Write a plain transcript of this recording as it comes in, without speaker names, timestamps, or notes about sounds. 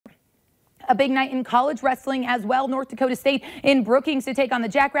A big night in college wrestling as well. North Dakota State in Brookings to take on the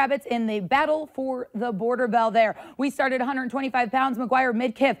Jackrabbits in the battle for the border bell there. We started 125 pounds. McGuire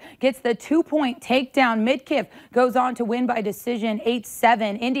Midkiff gets the 2-point takedown. Midkiff goes on to win by decision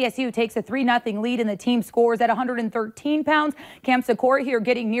 8-7. NDSU takes a 3-0 lead in the team scores at 113 pounds. Cam Sikora here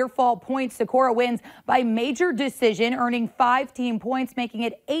getting near fall points. Sikora wins by major decision, earning 5 team points, making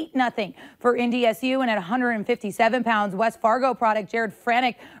it 8-0 for NDSU. And at 157 pounds, West Fargo product Jared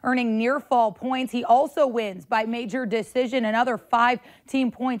Franick earning near fall points. He also wins by major decision. Another 5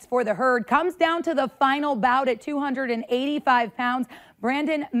 team points for the herd. Comes down to the final bout at 285 pounds.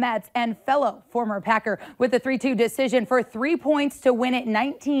 Brandon Metz and fellow former Packer with a 3-2 decision for 3 points to win it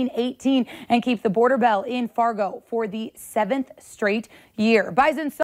 19-18 and keep the border bell in Fargo for the 7th straight year. Bison